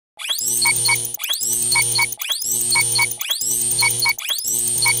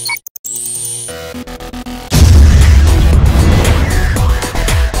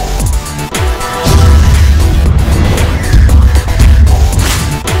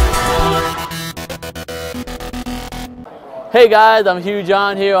Hey guys, I'm Hugh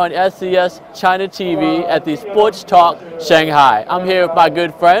John here on SeS China TV at the Sports Talk Shanghai. I'm here with my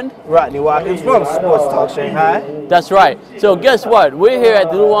good friend Rodney Watkins from Sports Talk Shanghai. That's right. So guess what? We're here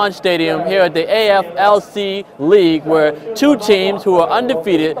at the Luan Stadium here at the AFLC League where two teams who are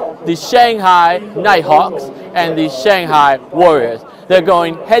undefeated, the Shanghai Nighthawks and the Shanghai Warriors. They're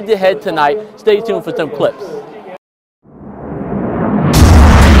going head to head tonight. Stay tuned for some clips.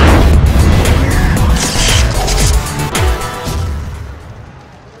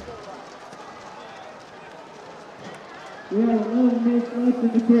 We have 11 minutes left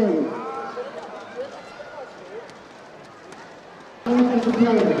in the quarter. 11 in the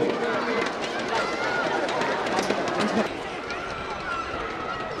quarter.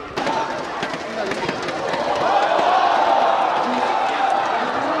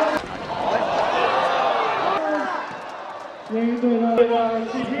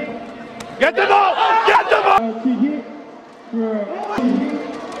 Get the ball! Get the ball!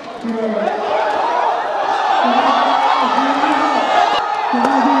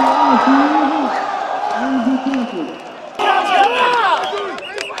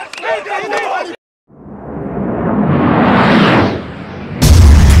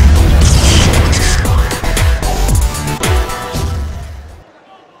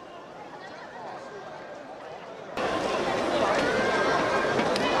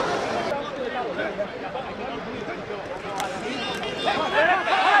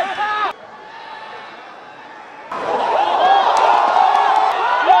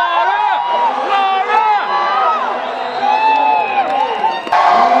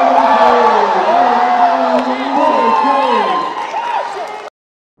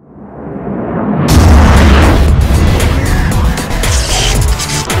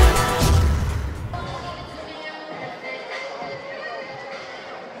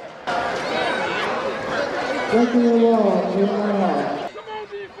 Get to the wall, you're right.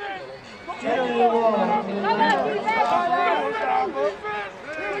 Get to the wall,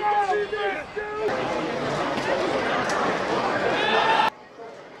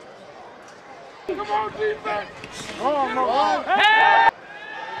 Come on, defense! Come on, hey!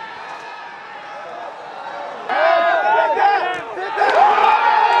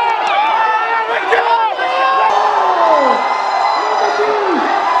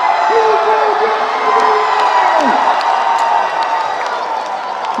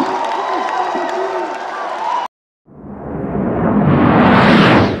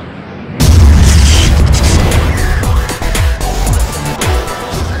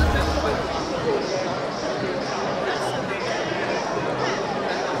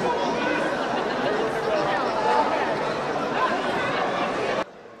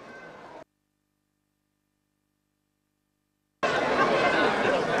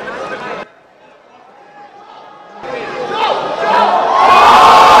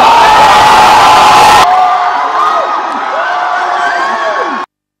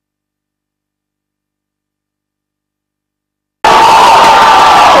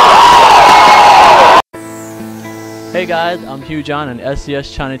 Hey guys, I'm Hugh John on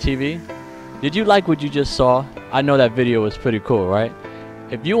SeS China TV. Did you like what you just saw? I know that video was pretty cool, right?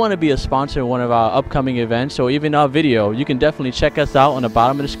 If you want to be a sponsor in one of our upcoming events or even our video, you can definitely check us out on the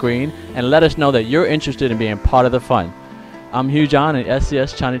bottom of the screen and let us know that you're interested in being part of the fun. I'm Hugh John on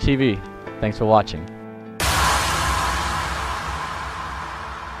SeS China TV. Thanks for watching.